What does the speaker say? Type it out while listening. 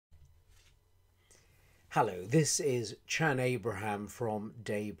Hello, this is Chan Abraham from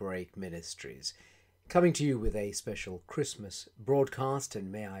Daybreak Ministries, coming to you with a special Christmas broadcast, and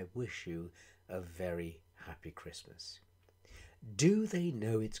may I wish you a very happy Christmas. Do they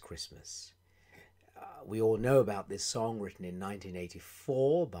know it's Christmas? We all know about this song written in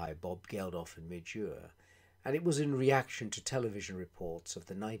 1984 by Bob Geldof and Midge Ure, and it was in reaction to television reports of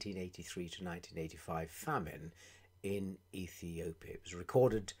the 1983 to 1985 famine in Ethiopia. It was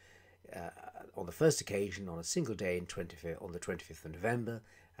recorded on the first occasion on a single day on the 25th of November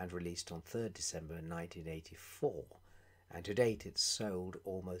and released on 3rd December 1984. And to date it's sold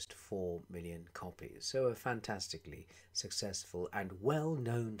almost 4 million copies. So a fantastically successful and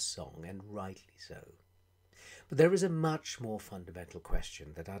well-known song, and rightly so. But there is a much more fundamental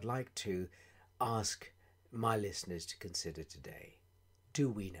question that I'd like to ask my listeners to consider today. Do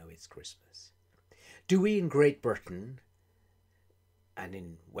we know it's Christmas? Do we in Great Britain and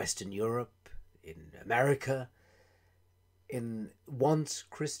in Western Europe, in America, in once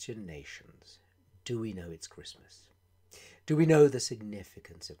Christian nations, do we know it's Christmas? Do we know the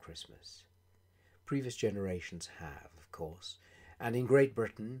significance of Christmas? Previous generations have, of course, and in Great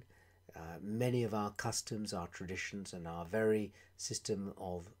Britain, many of our customs, our traditions, and our very system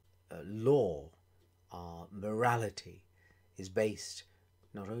of law, our morality, is based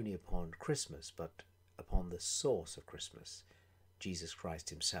not only upon Christmas, but upon the source of Christmas, Jesus Christ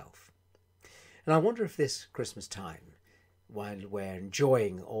himself. And I wonder if this Christmas time, while we're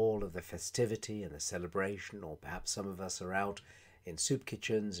enjoying all of the festivity and the celebration, or perhaps some of us are out in soup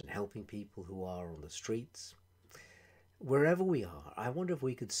kitchens and helping people who are on the streets, wherever we are, I wonder if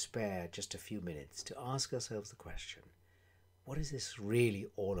we could spare just a few minutes to ask ourselves the question, what is this really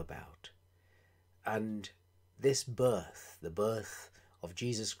all about? And this birth, the birth of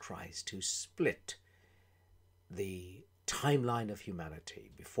Jesus Christ, who split the timeline of humanity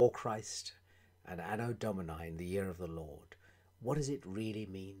before Christ and Anno Domini in the year of the Lord, what does it really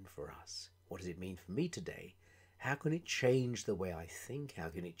mean for us? What does it mean for me today? How can it change the way I think? How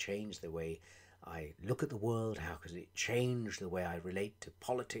can it change the way I look at the world? How can it change the way I relate to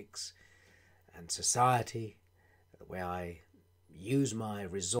politics and society, the way I use my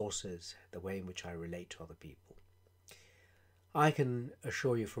resources, the way in which I relate to other people? I can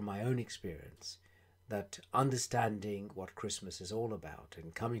assure you from my own experience that understanding what Christmas is all about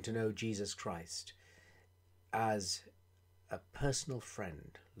and coming to know Jesus Christ as a personal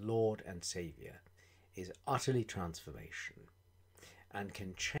friend, Lord and Saviour, is utterly transformational and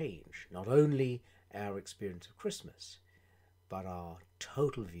can change not only our experience of Christmas, but our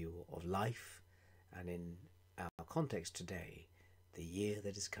total view of life, and in our context today, the year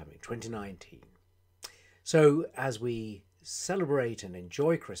that is coming, 2019. So as we celebrate and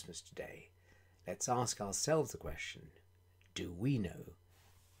enjoy Christmas today, let's ask ourselves the question, do we know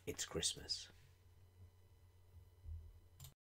it's Christmas?